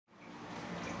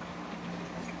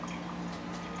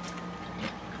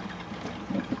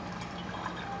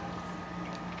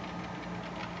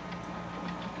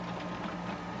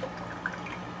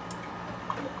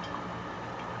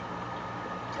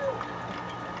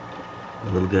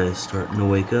The little guy's starting to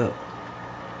wake up.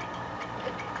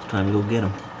 It's time to go get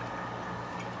him.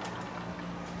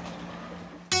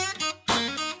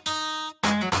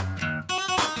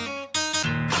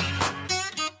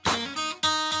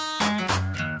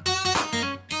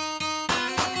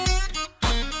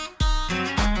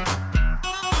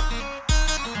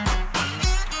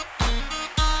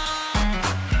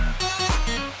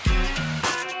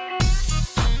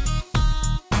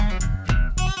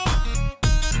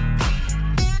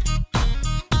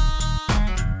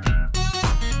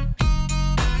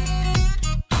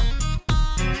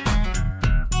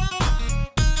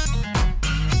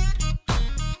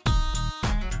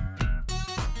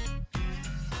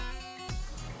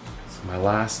 My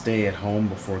last day at home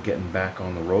before getting back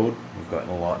on the road. We've gotten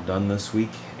a lot done this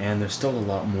week, and there's still a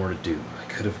lot more to do. I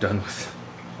could have done with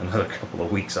another couple of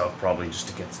weeks off probably just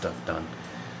to get stuff done.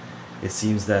 It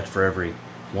seems that for every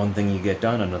one thing you get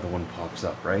done, another one pops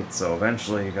up, right? So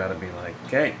eventually you gotta be like,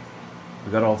 okay,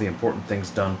 we got all the important things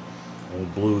done.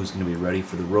 Old Blue is gonna be ready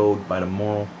for the road by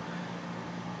tomorrow.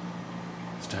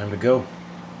 It's time to go.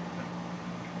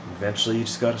 Eventually you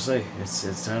just gotta say,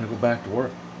 it's time to go back to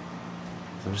work.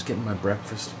 So I'm just getting my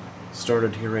breakfast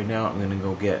started here right now. I'm gonna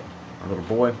go get our little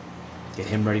boy, get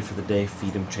him ready for the day,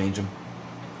 feed him, change him,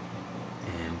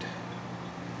 and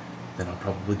then I'll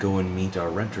probably go and meet our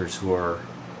renters who are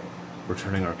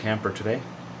returning our camper today.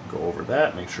 Go over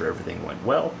that, make sure everything went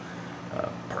well,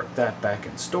 park that back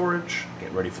in storage,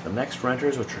 get ready for the next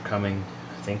renters, which are coming,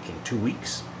 I think, in 2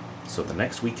 weeks. So the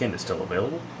next weekend is still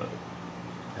available, but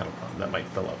I don't know, that might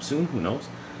fill up soon, who knows.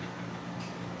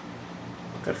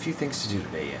 Got a few things to do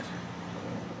today yet.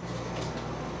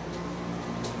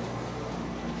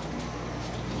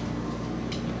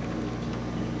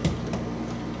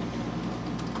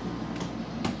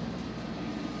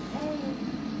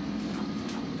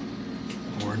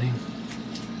 Morning.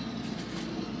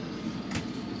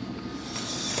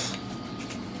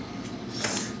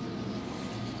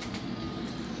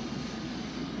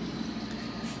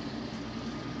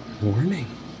 Morning.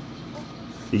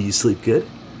 Did you sleep good?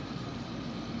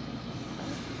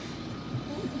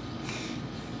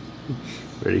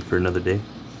 Ready for another day?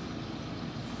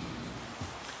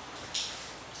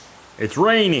 It's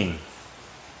raining,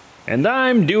 and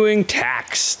I'm doing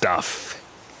tax stuff.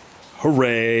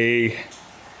 Hooray!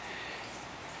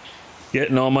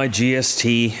 Getting all my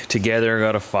GST together, I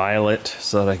gotta file it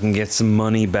so that I can get some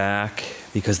money back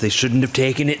because they shouldn't have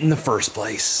taken it in the first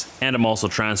place. And I'm also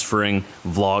transferring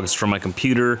vlogs from my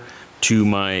computer to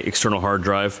my external hard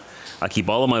drive. I keep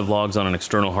all of my vlogs on an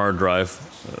external hard drive.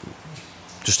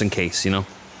 Just in case, you know.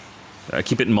 I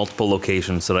keep it in multiple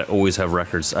locations so that I always have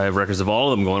records. I have records of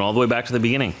all of them going all the way back to the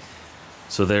beginning.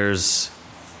 So there's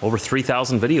over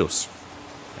 3,000 videos.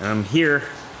 And I'm here.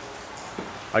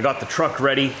 I got the truck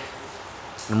ready.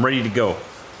 I'm ready to go.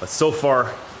 But so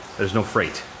far, there's no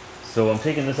freight. So I'm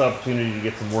taking this opportunity to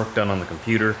get some work done on the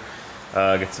computer,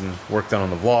 get some work done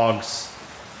on the vlogs,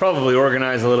 probably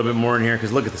organize a little bit more in here,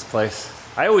 because look at this place.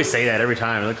 I always say that every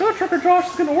time. Like, oh, Trucker Josh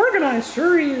is gonna organize.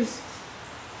 Sure he is.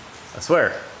 I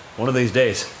swear, one of these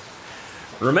days.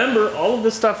 Remember, all of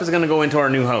this stuff is gonna go into our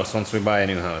new house once we buy a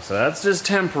new house. So that's just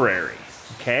temporary,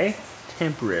 okay?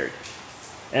 Temporary.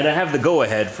 And I have the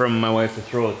go-ahead from my wife to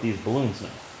throw out these balloons now.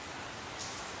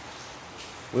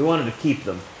 We wanted to keep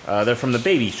them. They're from the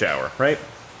baby shower, right?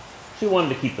 She wanted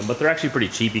to keep them, but they're actually pretty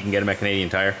cheap. You can get them at Canadian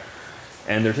Tire.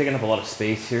 And they're taking up a lot of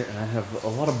space here, and I have a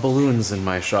lot of balloons in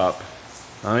my shop.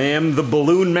 I am the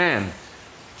balloon man.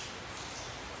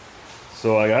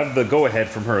 So I have the go-ahead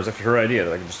from her. It's actually her idea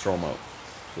that I can just throw them out.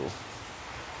 So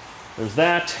there's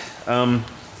that.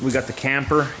 We got the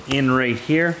camper in right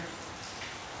here.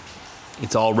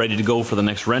 It's all ready to go for the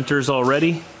next renters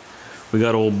already. We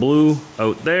got Old Blue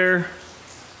out there,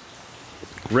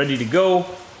 ready to go.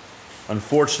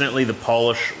 Unfortunately, the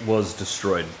polish was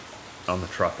destroyed on the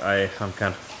truck.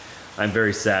 I'm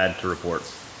very sad to report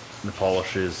the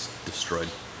polish is destroyed.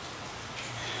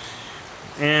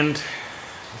 And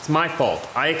it's my fault.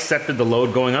 I accepted the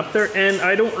load going up there, and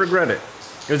I don't regret it.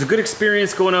 It was a good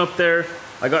experience going out there.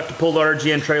 I got to pull the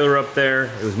RGN trailer up there.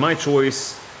 It was my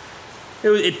choice.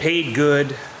 It paid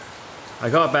good. I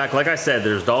got back, like I said,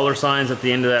 there's dollar signs at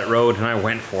the end of that road, and I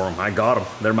went for them. I got them.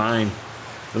 They're mine.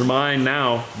 They're mine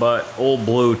now, but Old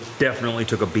Blue definitely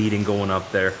took a beating going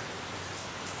up there.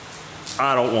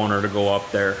 I don't want her to go up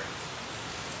there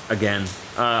again.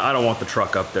 I don't want the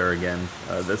truck up there again.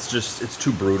 That's just, it's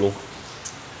too brutal.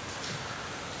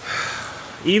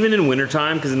 Even in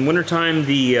wintertime, because in wintertime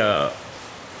the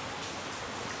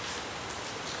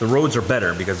roads are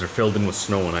better because they're filled in with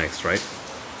snow and ice, right?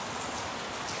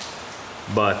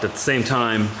 But at the same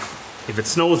time, if it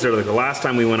snows there, like the last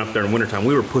time we went up there in wintertime,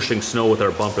 we were pushing snow with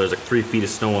our bumper. There's like 3 feet of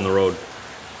snow on the road.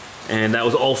 And that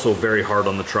was also very hard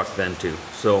on the truck then too.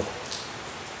 So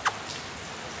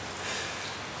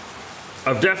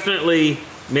I've definitely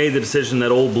made the decision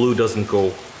that Old Blue doesn't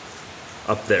go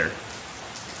up there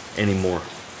anymore.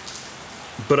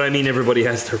 But I mean, everybody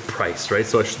has their price, right?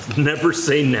 So I should never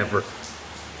say never.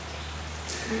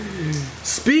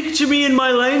 Speak to me in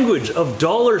my language of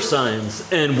dollar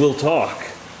signs and we'll talk.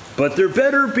 But there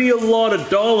better be a lot of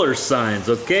dollar signs,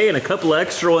 okay? And a couple of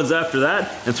extra ones after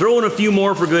that, and throw in a few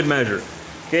more for good measure.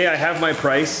 Okay, I have my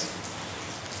price.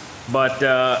 But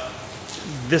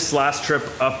this last trip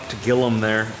up to Gillum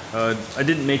there, I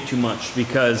didn't make too much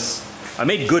because I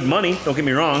made good money, don't get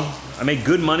me wrong. I made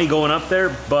good money going up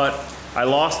there, but I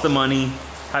lost the money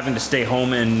having to stay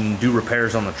home and do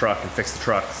repairs on the truck and fix the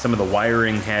truck. Some of the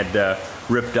wiring had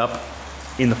ripped up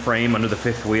in the frame under the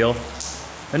 5th wheel.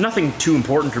 And nothing too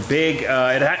important or big. It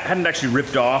hadn't actually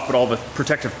ripped off, but all the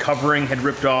protective covering had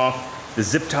ripped off. The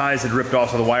zip ties had ripped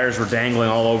off, so the wires were dangling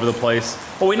all over the place.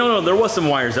 Oh wait, no, there was some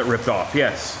wires that ripped off,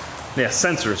 yes. Yeah,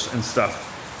 sensors and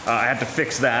stuff. I had to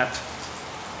fix that.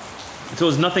 So it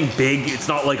was nothing big. It's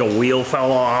not like a wheel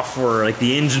fell off or like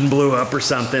the engine blew up or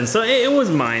something. So it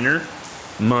was minor.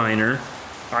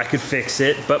 I could fix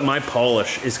it, but my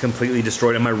polish is completely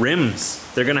destroyed. And my rims,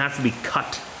 they're gonna have to be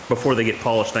cut before they get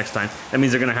polished next time. That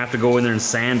means they're gonna have to go in there and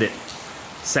sand it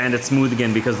smooth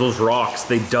again, because those rocks,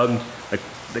 they dug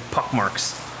like puck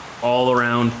marks all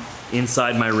around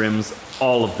inside my rims,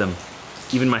 all of them.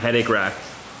 Even my headache rack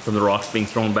from the rocks being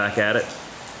thrown back at it.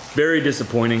 Very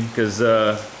disappointing, because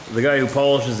the guy who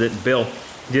polishes it, Bill,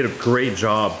 did a great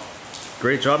job.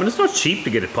 Great job, and it's not cheap to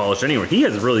get it polished anywhere. He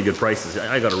has really good prices.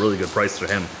 I got a really good price for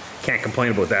him. Can't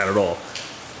complain about that at all.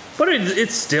 But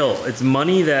it's still, it's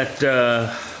money that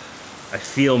I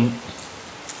feel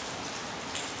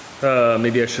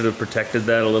maybe I should have protected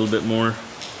that a little bit more.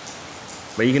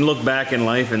 But you can look back in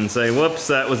life and say, whoops,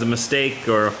 that was a mistake,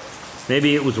 or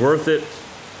maybe it was worth it.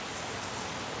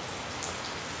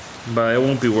 But it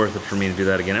won't be worth it for me to do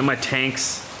that again. And my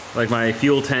tanks, like my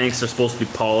fuel tanks, are supposed to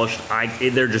be polished.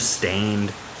 They're just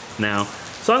stained now.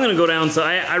 So I'm gonna go down, so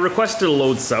I requested a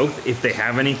load south if they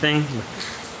have anything.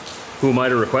 Who am I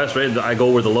to request, right? I go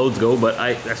where the loads go, but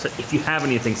I said, if you have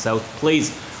anything south,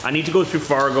 please. I need to go through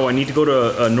Fargo. I need to go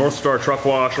to a North Star truck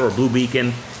wash or a Blue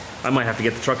Beacon. I might have to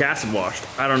get the truck acid washed.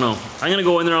 I don't know. I'm gonna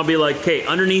go in there, I'll be like, okay,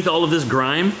 underneath all of this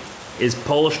grime is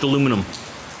polished aluminum.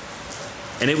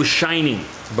 And it was shining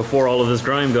before all of this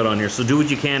grime got on here. So do what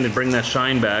you can to bring that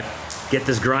shine back, get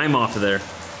this grime off of there.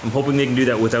 I'm hoping they can do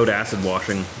that without acid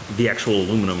washing the actual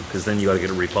aluminum, because then you gotta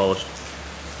get it repolished.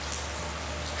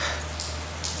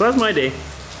 So that's my day.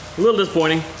 A little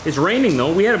disappointing. It's raining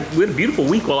though. We had a beautiful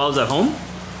week while I was at home.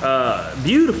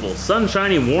 Beautiful,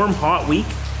 sunshiny, warm, hot week.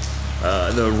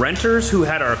 The renters who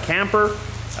had our camper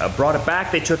brought it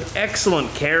back. They took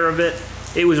excellent care of it.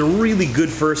 It was a really good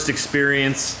first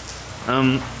experience.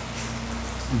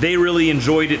 They really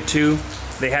enjoyed it too.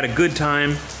 They had a good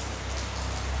time.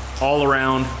 All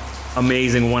around,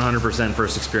 amazing 100%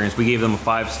 first experience. We gave them a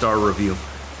 5-star review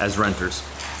as renters.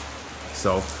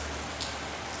 So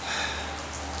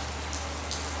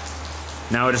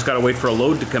now I just gotta wait for a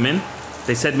load to come in.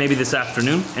 They said maybe this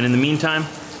afternoon, and in the meantime,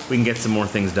 we can get some more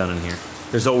things done in here.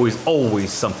 There's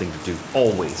always something to do,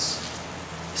 always.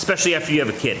 Especially after you have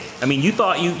a kid. I mean, you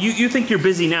think you're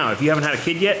busy now if you haven't had a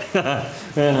kid yet?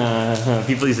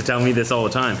 People used to tell me this all the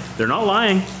time. They're not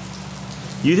lying.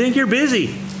 You think you're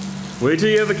busy. Wait till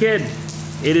you have a kid.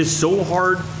 It is so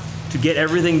hard to get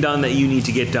everything done that you need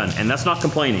to get done, and that's not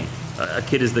complaining. A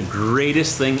kid is the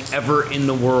greatest thing ever in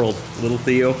the world, little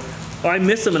Theo. Oh, I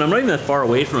miss him, and I'm not even that far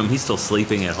away from him. He's still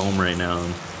sleeping at home right now.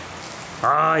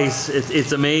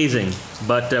 It's amazing.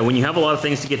 But when you have a lot of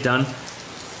things to get done,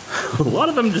 a lot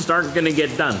of them just aren't gonna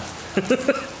get done.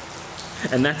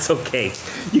 And that's okay.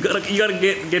 You gotta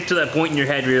get to that point in your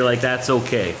head where you're like, that's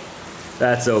okay.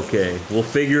 That's okay. We'll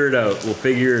figure it out. We'll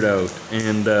figure it out.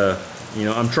 And you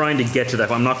know, I'm trying to get to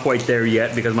that. I'm not quite there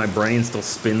yet because my brain still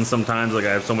spins sometimes. Like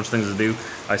I have so much things to do.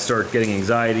 I start getting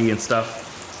anxiety and stuff.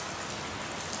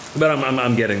 But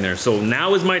I'm getting there. So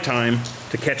now is my time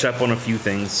to catch up on a few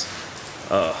things.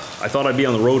 I thought I'd be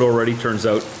on the road already. Turns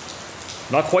out,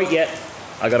 not quite yet.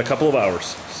 I got a couple of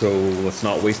hours, so let's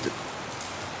not waste it.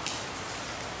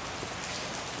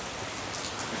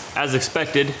 As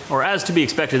expected, or as to be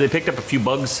expected, they picked up a few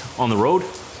bugs on the road.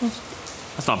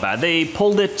 That's not bad. They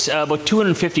pulled it about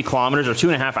 250 kilometers or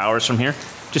 2.5 hours from here,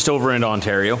 just over into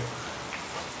Ontario.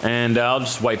 And I'll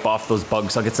just wipe off those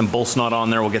bugs. I'll get some BULLSNOT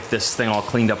on there. We'll get this thing all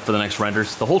cleaned up for the next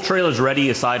renters. The whole trailer's ready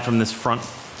aside from this front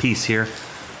piece here.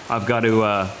 I've got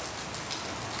to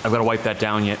I've got to wipe that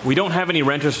down yet. We don't have any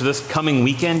renters for this coming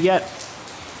weekend yet,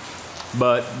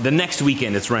 but the next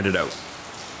weekend it's rented out.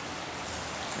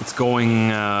 It's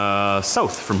going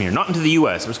south from here, not into the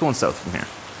US, but it's going south from here.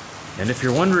 And if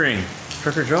you're wondering,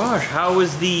 Trucker Josh, how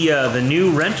is the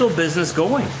new rental business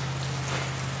going?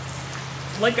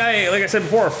 Like I said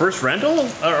before, our first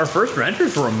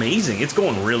renters were amazing. It's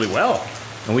going really well,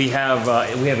 and we have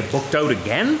it booked out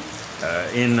again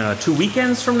in 2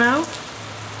 weekends from now.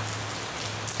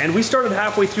 And we started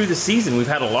halfway through the season. We've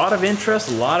had a lot of interest,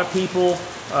 a lot of people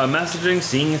messaging,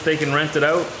 seeing if they can rent it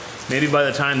out. Maybe by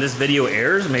the time this video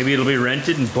airs, maybe it'll be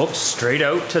rented and booked straight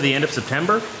out to the end of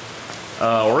September,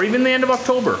 or even the end of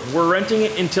October. We're renting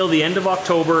it until the end of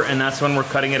October, and that's when we're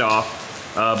cutting it off.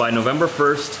 By November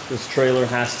 1st, this trailer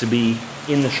has to be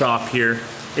in the shop here.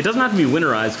 It doesn't have to be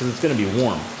winterized because it's going to be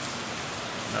warm,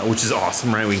 which is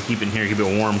awesome, right? We can keep it in here, keep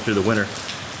it warm through the winter.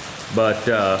 But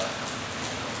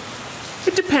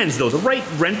it depends, though. The right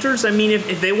renters, I mean,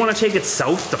 if they want to take it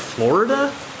south to Florida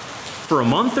for a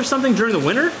month or something during the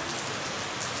winter,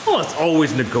 well, it's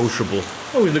always negotiable.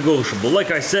 Always negotiable.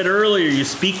 Like I said earlier, you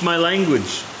speak my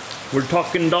language. We're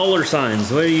talking dollar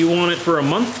signs. Well, you want it for a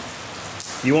month?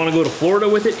 You want to go to Florida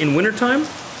with it in wintertime?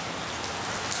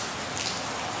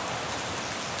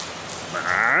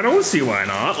 I don't see why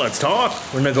not. Let's talk.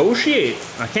 We'll negotiate.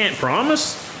 I can't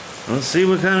promise. Let's see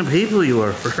what kind of people you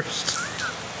are first.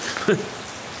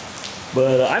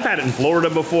 But I've had it in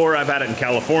Florida before. I've had it in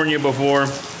California before.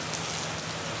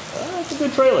 It's a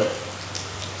good trailer.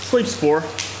 Sleeps 4.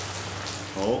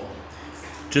 Oh,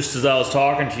 just as I was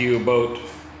talking to you about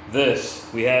this,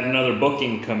 we had another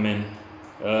booking come in.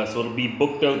 So it'll be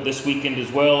booked out this weekend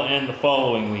as well, and the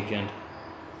following weekend.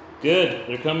 Good,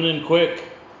 they're coming in quick.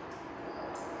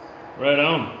 Right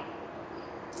on.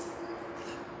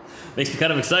 Makes me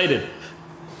kind of excited.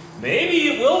 Maybe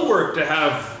it will work to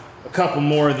have a couple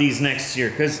more of these next year,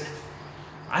 because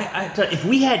if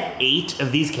we had 8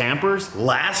 of these campers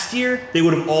last year, they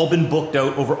would have all been booked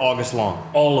out over August long.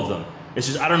 All of them. It's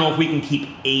just, I don't know if we can keep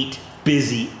 8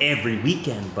 busy every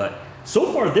weekend, but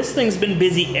so far this thing's been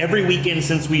busy every weekend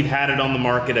since we've had it on the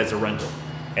market as a rental.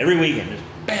 Every weekend, just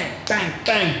bang, bang,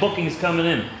 bang, bookings coming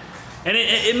in. And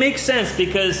it makes sense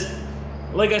because,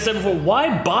 like I said before,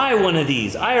 why buy one of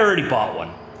these? I already bought one,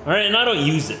 all right, and I don't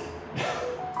use it.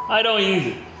 I don't use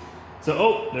it. So,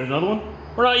 oh, there's another one.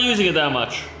 We're not using it that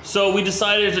much. So we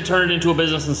decided to turn it into a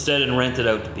business instead and rent it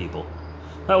out to people.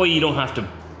 That way you don't have to,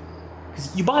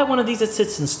 because you buy one of these, it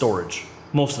sits in storage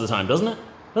most of the time, doesn't it?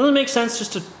 Doesn't it make sense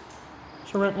just to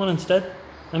rent one instead?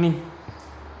 I mean,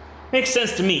 makes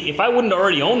sense to me. If I wouldn't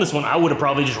already own this one, I would have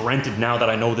probably just rented now that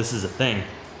I know this is a thing.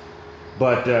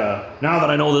 But now that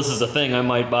I know this is a thing, I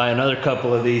might buy another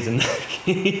couple of these and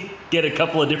get a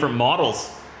couple of different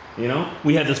models. You know,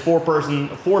 we had this 4-person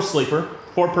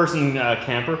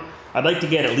camper. I'd like to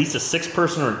get at least a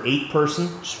 6-person or an 8-person,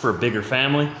 just for a bigger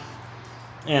family,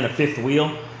 and a 5th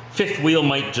wheel. 5th wheel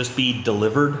might just be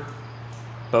delivered,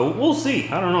 but we'll see.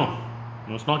 I don't know.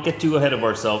 Let's not get too ahead of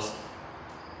ourselves.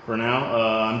 For now,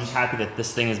 I'm just happy that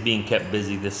this thing is being kept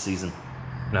busy this season.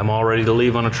 And I'm all ready to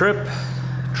leave on a trip.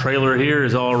 Trailer here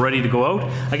is all ready to go out.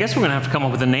 I guess we're gonna have to come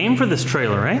up with a name for this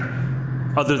trailer, right?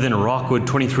 Other than a Rockwood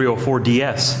 2304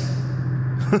 DS.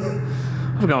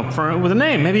 I've gone with a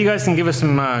name. Maybe you guys can give us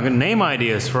some good name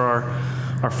ideas for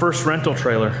our first rental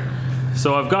trailer.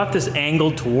 So I've got this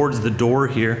angled towards the door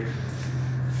here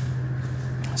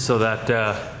so that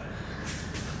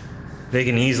they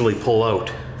can easily pull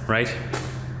out, right?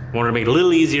 Wanted to make it a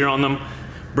little easier on them.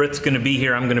 Brit's gonna be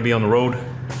here, I'm gonna be on the road.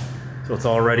 So it's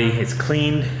all ready, it's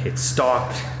cleaned, it's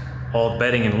stocked. All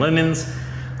bedding and linens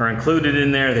are included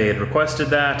in there. They had requested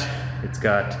that. It's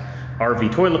got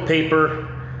RV toilet paper.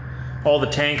 All the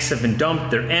tanks have been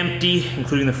dumped, they're empty,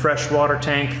 including the freshwater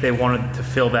tank. They wanted to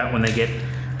fill that when they get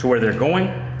to where they're going,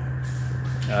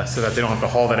 so that they don't have to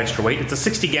haul that extra weight. It's a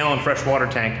 60-gallon freshwater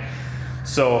tank,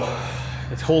 so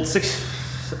it holds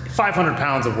 500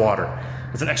 pounds of water.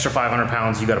 It's an extra 500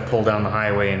 pounds you gotta pull down the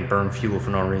highway and burn fuel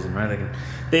for no reason, right?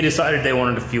 They decided they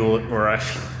wanted to fuel it, or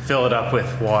fill it up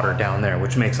with water down there,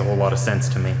 which makes a whole lot of sense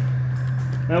to me.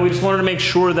 Now we just wanted to make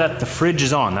sure that the fridge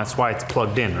is on. That's why it's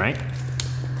plugged in, right?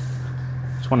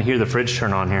 Just want to hear the fridge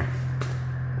turn on here.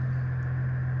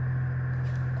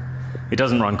 It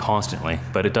doesn't run constantly,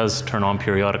 but it does turn on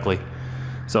periodically.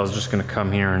 So I was just gonna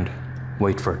come here and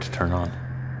wait for it to turn on.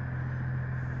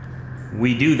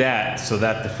 We do that so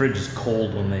that the fridge is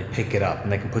cold when they pick it up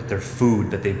and they can put their food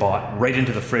that they bought right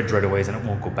into the fridge right away and it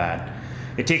won't go bad.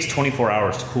 It takes 24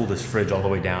 hours to cool this fridge all the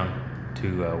way down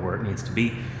to where it needs to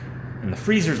be. And the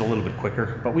freezer's a little bit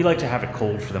quicker, but we like to have it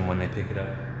cold for them when they pick it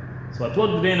up. So I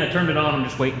plugged it in, I turned it on, I'm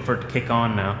just waiting for it to kick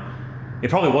on now. It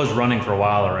probably was running for a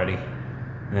while already,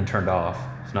 and then turned off.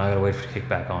 So now I gotta wait for it to kick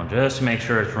back on, just to make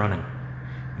sure it's running.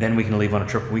 Then we can leave on a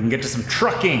trip. We can get to some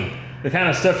trucking. The kind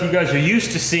of stuff you guys are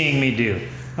used to seeing me do.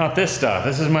 Not this stuff,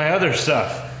 this is my other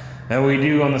stuff that we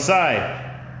do on the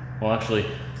side. Well, actually,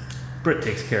 Brit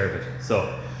takes care of it.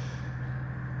 So,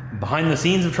 behind the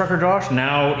scenes of Trucker Josh,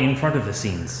 now in front of the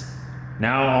scenes.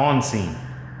 Now on scene.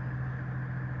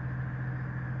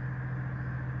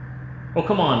 Oh,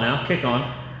 come on now, kick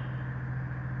on.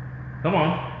 Come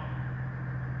on.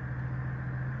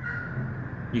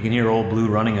 You can hear old Blue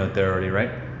running out there already,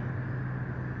 right?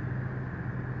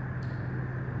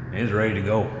 He's ready to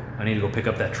go. I need to go pick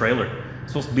up that trailer. I'm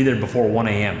supposed to be there before 1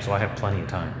 a.m., so I have plenty of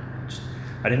time.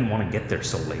 I didn't want to get there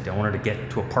so late. I wanted to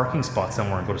get to a parking spot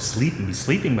somewhere and go to sleep and be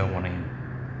sleeping by 1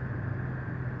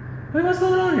 a.m. Wait, what's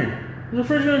going on here? Is the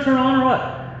fridge gonna turn on or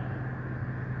what?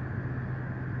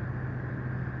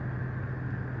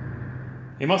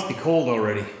 It must be cold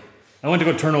already. I went to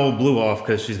go turn old Blue off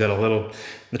because she's got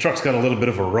the truck's got a little bit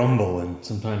of a rumble and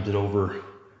sometimes it's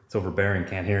overbearing,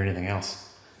 can't hear anything else.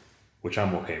 Which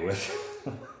I'm okay with.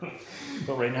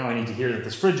 But right now I need to hear that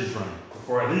this fridge is running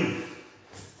before I leave.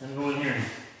 I'm going in here and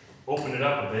open it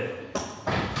up a bit.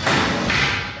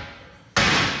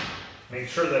 Make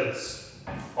sure that it's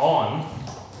on.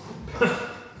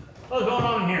 What's going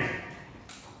on in here?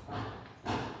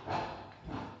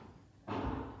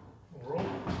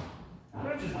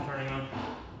 Fridge isn't turning on.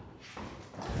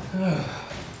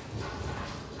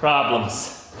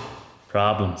 Problems.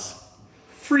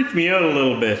 Freaked me out a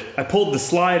little bit. I pulled the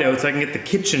slide out so I can get the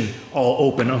kitchen all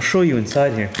open. I'll show you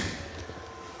inside here.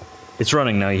 It's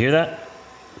running now, you hear that?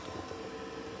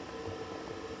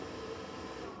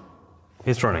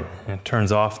 It's running. It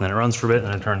turns off and then it runs for a bit and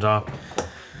then it turns off.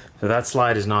 So that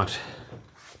slide is not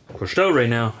pushed out right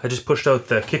now. I just pushed out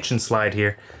the kitchen slide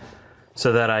here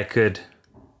so that I could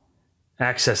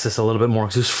access this a little bit more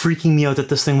because it was freaking me out that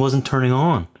this thing wasn't turning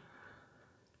on.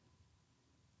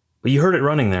 But you heard it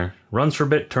running there. Runs for a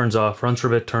bit, turns off, runs for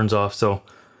a bit, turns off, so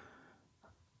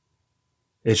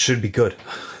it should be good.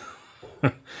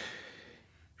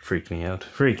 Freaked me out,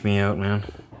 man.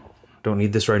 Don't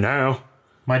need this right now.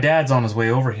 My dad's on his way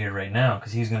over here right now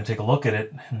because he's going to take a look at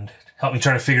it and help me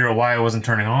try to figure out why it wasn't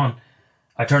turning on.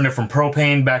 I turned it from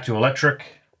propane back to electric,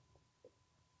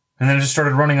 and then it just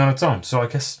started running on its own, so I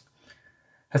guess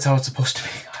that's how it's supposed to be.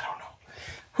 I don't know.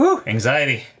 Whew,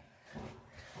 anxiety.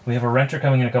 We have a renter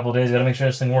coming in a couple of days. Gotta make sure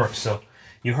this thing works. So,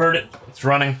 you heard it. It's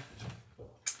running.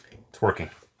 It's working.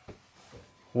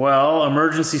 Well,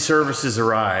 emergency services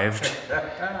arrived.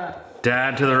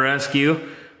 Dad to the rescue.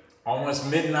 Almost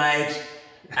midnight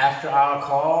after our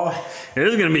call. It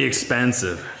is gonna be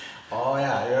expensive. Oh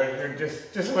yeah, you're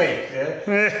just wait. Yeah?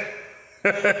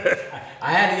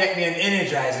 I had to get me an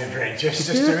Energizer drink just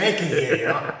to make it here, you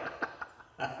know.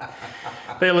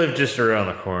 They live just around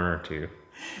the corner too.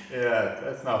 Yeah,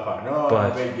 that's not fun. No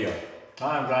big deal.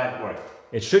 I'm glad it worked.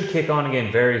 It should kick on again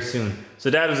very soon. So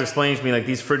Dad was explaining to me like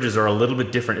these fridges are a little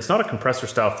bit different. It's not a compressor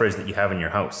style fridge that you have in your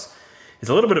house. It's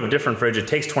a little bit of a different fridge. It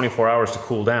takes 24 hours to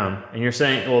cool down. And you're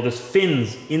saying, well, there's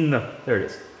fins in the, there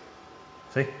it is.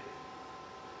 See?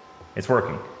 It's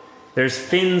working. There's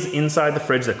fins inside the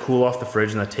fridge that cool off the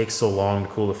fridge and that takes so long to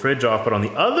cool the fridge off. But on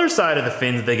the other side of the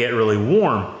fins, they get really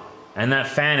warm. And that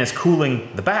fan is cooling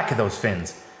the back of those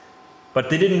fins. But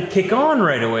they didn't kick on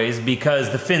right away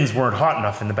because the fins weren't hot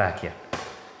enough in the back yet.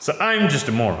 So I'm just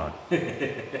a moron. Yeah,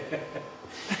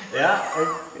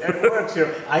 it works.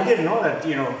 I didn't know that,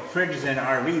 you know, fridges in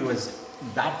RV was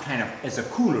that kind of, it's a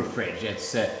cooler fridge.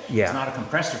 It's not a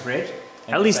compressor fridge.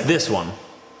 At least like this one.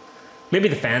 Maybe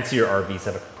the fancier RVs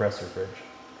have a compressor fridge.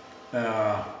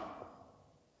 I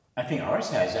think ours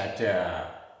has that,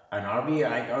 an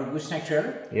RV, our gooseneck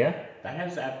trailer. Yeah? That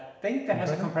has, I think that has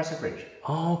a compressor fridge.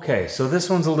 Oh, okay, so this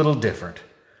one's a little different.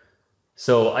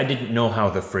 So I didn't know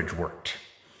how the fridge worked.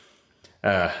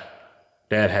 Dad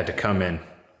had to come in,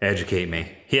 educate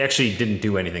me. He actually didn't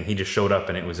do anything. He just showed up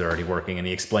and it was already working, and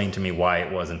he explained to me why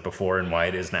it wasn't before and why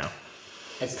it is now.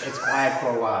 It's quiet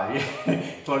for a while.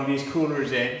 It's one of these cooler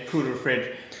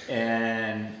fridge,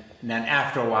 and then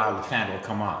after a while the fan will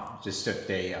come on, just so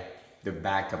the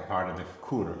back part of the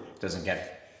cooler doesn't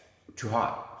get too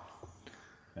hot.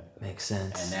 Makes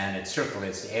sense. And then it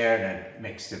circulates the air and it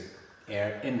makes the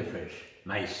air in the fridge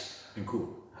nice and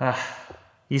cool.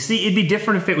 You see, it'd be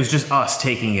different if it was just us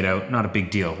taking it out. Not a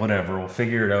big deal. Whatever, we'll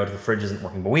figure it out if the fridge isn't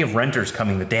working. But we have renters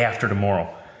coming the day after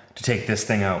tomorrow to take this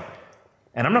thing out.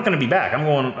 And I'm not going to be back.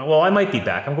 I might be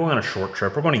back. I'm going on a short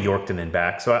trip. We're going to Yorkton and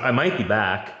back. So I might be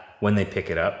back when they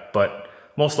pick it up. But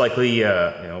most likely, you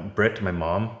know, Brit, my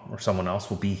mom, or someone else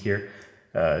will be here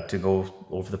to go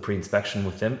over the pre-inspection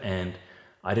with them. And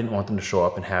I didn't want them to show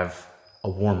up and have a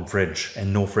warm fridge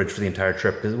and no fridge for the entire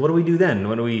trip. Because what do we do then?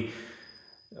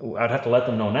 I'd have to let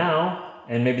them know now.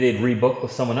 And maybe they'd rebook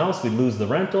with someone else, we'd lose the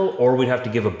rental, or we'd have to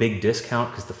give a big discount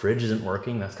because the fridge isn't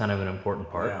working. That's kind of an important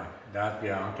part.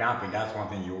 Yeah, on camping, that's one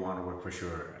thing you want to work for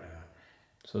sure.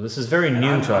 So this is very new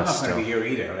to us. I'm not still. going to be here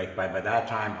either. Like by that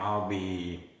time,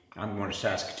 I'm going to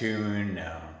Saskatoon,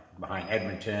 behind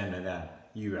Edmonton, and then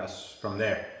US from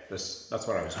there. That's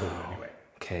what I was told anyway.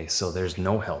 Okay, so there's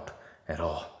no help at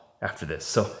all after this.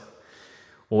 So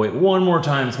we'll wait one more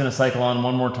time. It's going to cycle on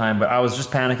one more time, but I was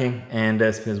just panicking, and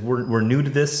it's because we're new to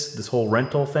this whole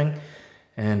rental thing,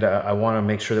 and I want to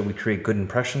make sure that we create good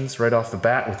impressions right off the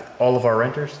bat with all of our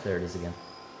renters. There it is again.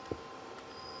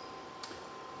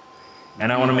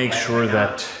 And I want to make sure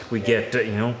that we get,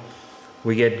 you know,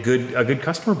 we get a good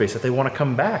customer base, that they want to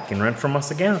come back and rent from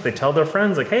us again. If they tell their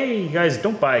friends, like, hey, you guys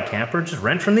don't buy a camper, just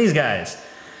rent from these guys.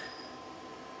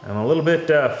 I'm a little bit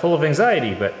full of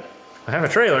anxiety, but I have a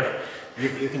trailer.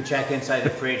 You can check inside the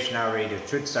fridge now, Ray. It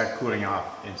should start cooling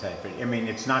off inside the fridge. I mean,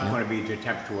 it's not going to be to a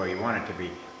temperature where you want it to be,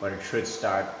 but it should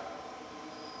start.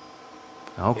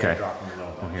 Okay. Dropping a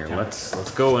little bit. Well, here,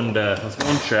 let's go and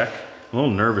check. I'm a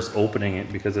little nervous opening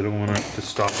it because I don't want it to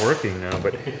stop working now.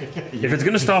 But if it's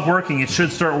going to stop working, it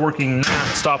should start working now.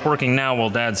 Stop working now while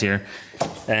Dad's here,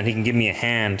 and he can give me a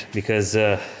hand because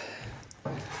I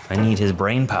need his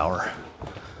brain power.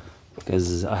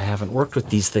 Because I haven't worked with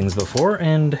these things before,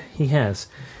 and he has.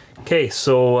 Okay,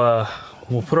 so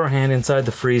we'll put our hand inside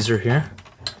the freezer here.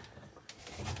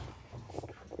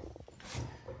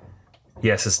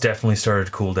 Yes, it's definitely started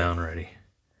to cool down already.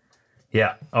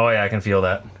 Yeah, oh yeah, I can feel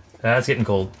that. That's getting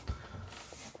cold.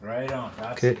 Right on.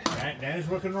 Okay. That is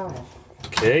working normal.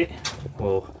 Okay,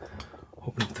 we'll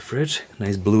open up the fridge.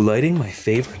 Nice blue lighting, my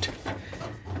favorite.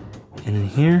 And in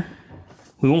here,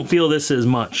 we won't feel this as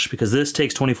much because this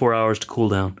takes 24 hours to cool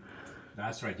down.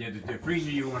 That's right. Yeah, the freezer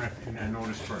you want to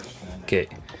notice first. Okay,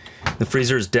 the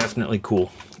freezer is definitely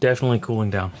cool. Definitely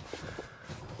cooling down.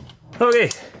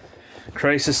 Okay,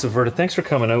 crisis averted. Thanks for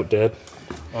coming out, Dad.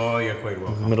 Oh, you're quite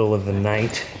welcome. Middle of the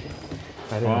night.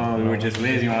 We were just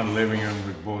lazy on the living room.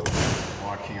 We were both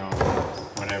watching on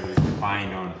whatever we could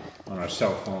find on our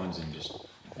cell phones, and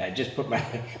I just put my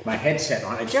headset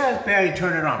on. I just barely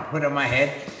turned it on. Put it on my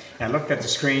head. I looked at the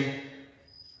screen,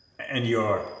 and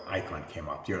your icon came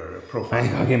up, your profile.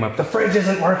 Icon came up. The fridge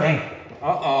isn't working.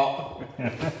 Uh-oh.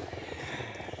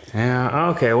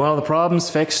 Yeah, okay, well, the problem's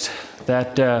fixed.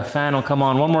 That fan will come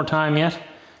on one more time yet,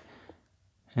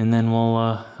 and then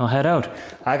I'll head out.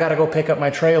 I gotta go pick up my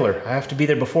trailer. I have to be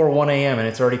there before 1 a.m., and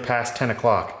it's already past 10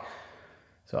 o'clock.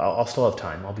 So I'll still have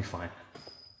time. I'll be fine.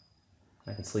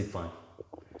 I can sleep fine.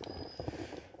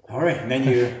 All right, and then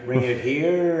you bring it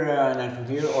here, and then from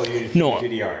here, or you to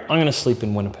the yard? I'm gonna sleep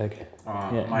in Winnipeg.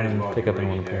 Yeah, might as well pick up in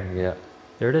Winnipeg. Yeah,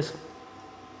 there it is.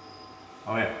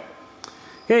 Oh yeah.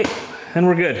 Okay, and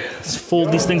we're good. Let's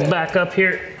fold these things back up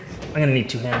here. I'm gonna need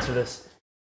 2 hands for this.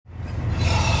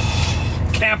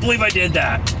 Can't believe I did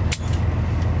that.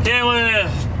 Yeah, well,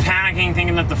 panicking,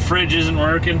 thinking that the fridge isn't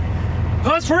working.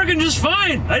 Oh, it's working just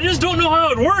fine. I just don't know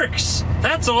how it works.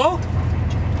 That's all.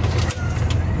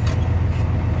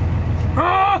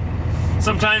 Ah!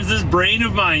 Sometimes this brain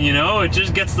of mine, you know, it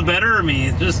just gets the better of me.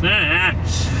 It just,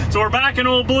 So we're back in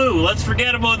Old Blue. Let's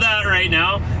forget about that right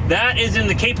now. That is in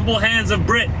the capable hands of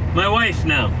Brit, my wife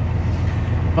now.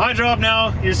 My job now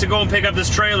is to go and pick up this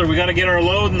trailer. We got to get our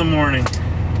load in the morning.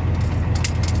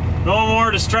 No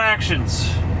more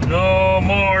distractions. No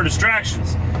more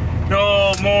distractions.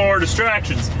 No more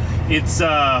distractions. It's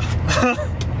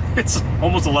it's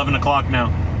almost 11 o'clock now.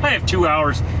 I have 2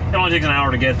 hours. It only takes an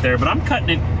hour to get there, but I'm cutting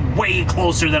it way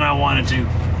closer than I wanted to.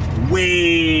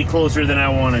 Way closer than I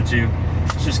wanted to.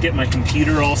 Let's just get my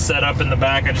computer all set up in the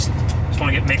back. I just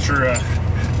want to make sure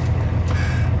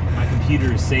my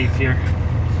computer is safe here.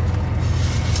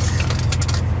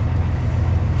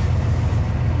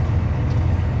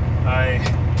 I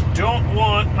don't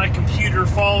want my computer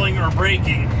falling or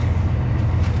breaking.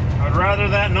 I'd rather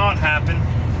that not happen.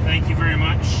 Thank you very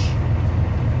much.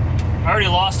 I already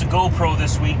lost a GoPro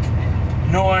this week.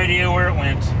 No idea where it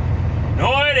went.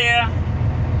 No idea.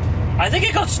 I think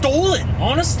it got stolen,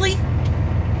 honestly.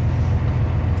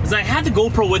 Because I had the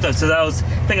GoPro with us, because I was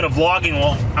thinking of vlogging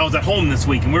while I was at home this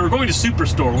week, and we were going to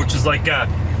Superstore, which is like a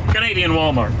Canadian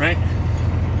Walmart, right?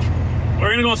 We're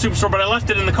gonna go to Superstore, but I left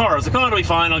it in the car. I was like, oh, it'll be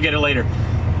fine, I'll get it later.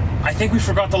 I think we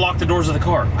forgot to lock the doors of the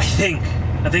car. I think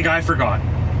I forgot.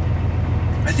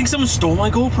 I think someone stole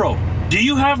my GoPro. Do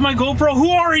you have my GoPro?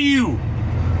 Who are you?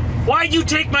 Why'd you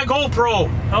take my GoPro?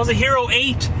 That was a Hero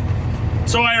 8.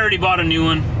 So I already bought a new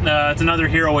one. It's another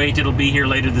Hero 8. It'll be here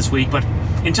later this week. But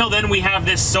until then, we have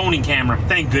this Sony camera.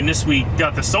 Thank goodness we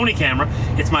got the Sony camera.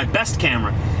 It's my best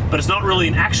camera. But it's not really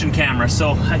an action camera,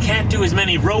 so I can't do as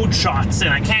many road shots, and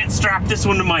I can't strap this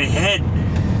one to my head.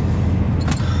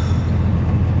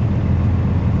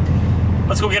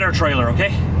 Let's go get our trailer,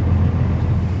 okay?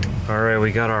 All right,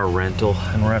 we got our rental,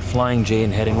 and we're at Flying J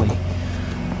in Headingley.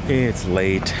 It's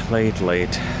late.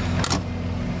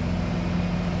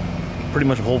 Pretty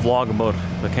much a whole vlog about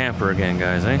the camper again,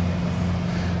 guys, eh?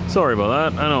 Sorry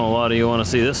about that. I know a lot of you want to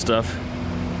see this stuff.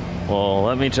 Well,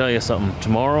 let me tell you something.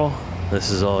 Tomorrow, this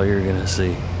is all you're gonna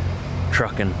see.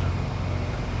 Trucking.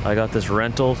 I got this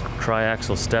rental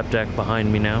triaxle step deck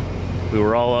behind me now. We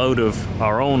were all out of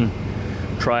our own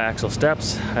triaxle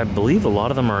steps. I believe a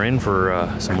lot of them are in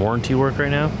for some warranty work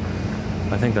right now.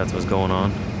 I think that's what's going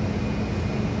on.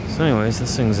 So anyways,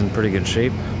 this thing's in pretty good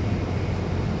shape.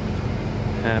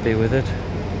 Happy with it.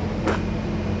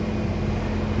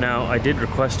 Now, I did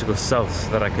request to go south so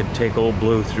that I could take Old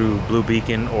Blue through Blue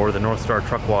Beacon or the North Star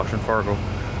Truck Wash in Fargo.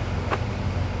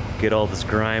 Get all this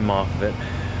grime off of it.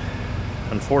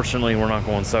 Unfortunately, we're not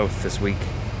going south this week.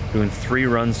 Doing 3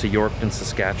 runs to Yorkton,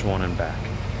 Saskatchewan and back,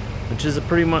 which is a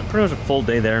pretty much a full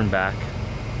day there and back.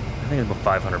 I think it's about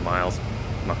 500 miles.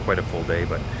 Not quite a full day,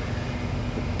 but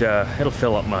it'll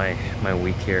fill up my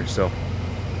week here. So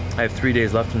I have 3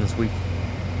 days left in this week.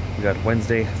 We got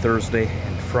Wednesday, Thursday,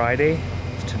 and Friday.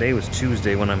 Today was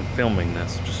Tuesday when I'm filming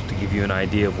this, just to give you an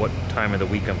idea of what time of the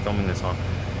week I'm filming this on.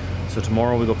 So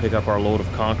tomorrow we go pick up our load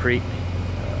of concrete.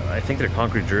 I think they're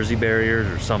concrete jersey barriers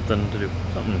or something to do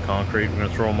something in concrete. We're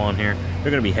gonna throw them on here.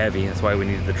 They're gonna be heavy, that's why we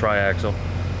needed the triaxle.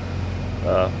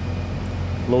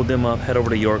 Load them up, head over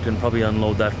to Yorkton, probably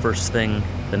unload that first thing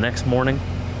the next morning,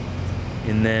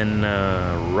 and then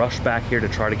rush back here to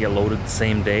try to get loaded the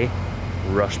same day.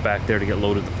 Rush back there to get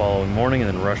loaded the following morning, and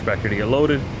then rush back here to get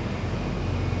loaded.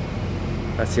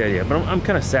 That's the idea. But I'm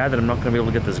kind of sad that I'm not going to be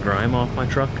able to get this grime off my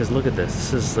truck, because look at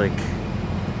this. This is like...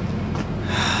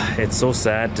 It's so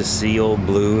sad to see Old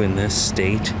Blue in this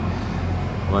state.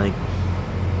 Like...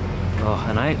 Oh,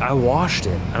 and I washed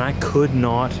it, and I could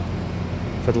not,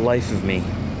 for the life of me,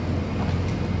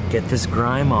 get this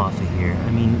grime off of here. I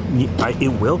mean,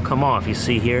 it will come off, you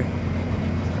see here?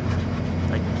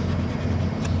 Like,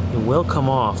 it will come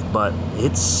off, but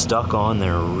it's stuck on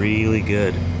there really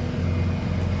good.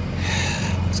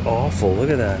 It's awful, look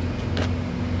at that.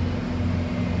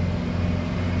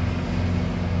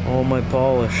 All my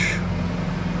polish.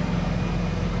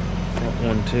 Front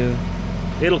one too.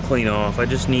 It'll clean off, I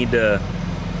just need to...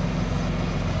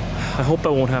 I hope I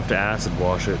won't have to acid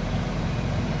wash it.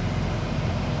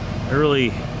 I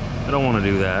don't want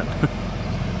to do that.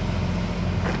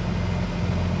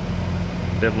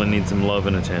 Definitely need some love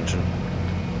and attention.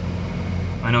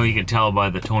 I know you can tell by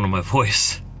the tone of my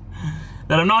voice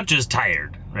that I'm not just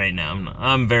tired right now.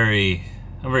 I'm very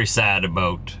sad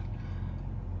about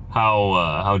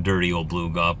how dirty Old Blue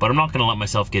got, but I'm not gonna let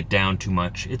myself get down too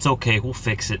much. It's okay, we'll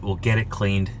fix it, we'll get it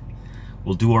cleaned,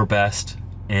 we'll do our best,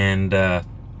 and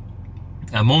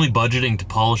I'm only budgeting to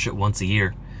polish it once a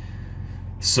year.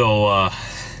 So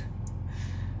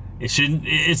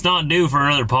it's not due for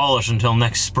another polish until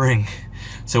next spring.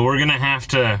 So we're gonna have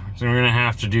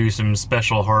to do some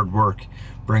special hard work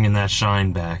bringing that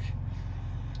shine back.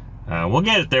 We'll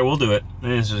get it there, we'll do it.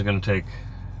 It's just gonna take,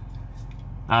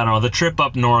 I don't know, the trip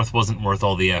up north wasn't worth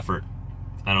all the effort,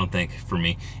 I don't think, for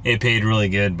me. It paid really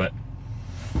good, but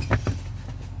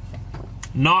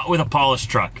not with a polished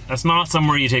truck. That's not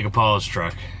somewhere you take a polished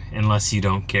truck unless you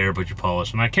don't care about your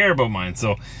polish, and I care about mine.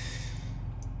 So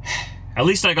at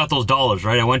least I got those dollars,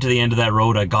 right? I went to the end of that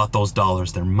road, I got those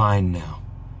dollars. They're mine now.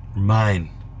 They're mine.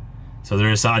 So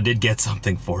I did get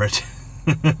something for it.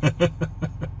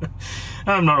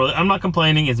 I'm not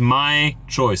complaining. It's my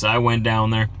choice. I went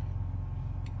down there,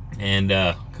 and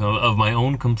of my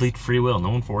own complete free will. No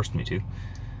one forced me to.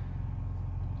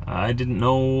 I didn't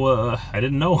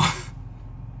know.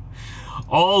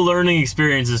 All learning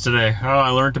experiences today. Oh, I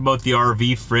learned about the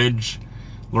RV fridge.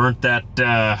 Learned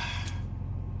that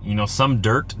you know, some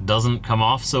dirt doesn't come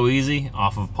off so easy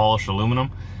off of polished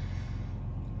aluminum.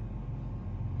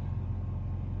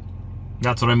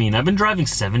 That's what I mean. I've been driving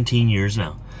 17 years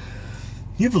now.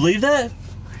 You believe that?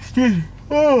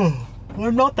 Oh, well,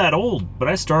 I'm not that old, but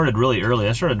I started really early.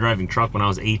 I started driving truck when I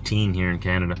was 18 here in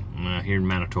Canada, here in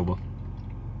Manitoba.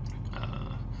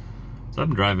 So I've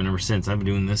been driving ever since. I've been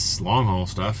doing this long haul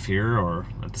stuff here or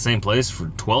at the same place for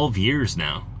 12 years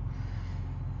now.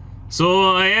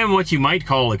 So I am what you might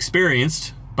call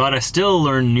experienced. But I still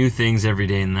learn new things every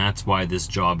day, and that's why this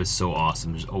job is so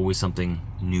awesome. There's always something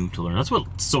new to learn. That's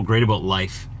what's so great about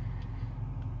life.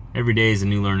 Every day is a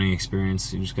new learning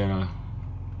experience. You just gotta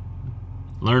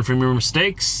learn from your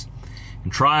mistakes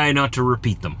and try not to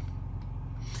repeat them.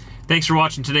 Thanks for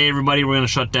watching today, everybody. We're gonna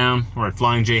shut down. We're at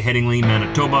Flying J Headingley,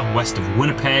 Manitoba, west of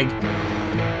Winnipeg.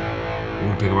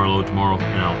 We'll pick up our load tomorrow,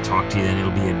 and I'll talk to you then.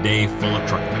 It'll be a day full of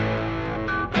trucking.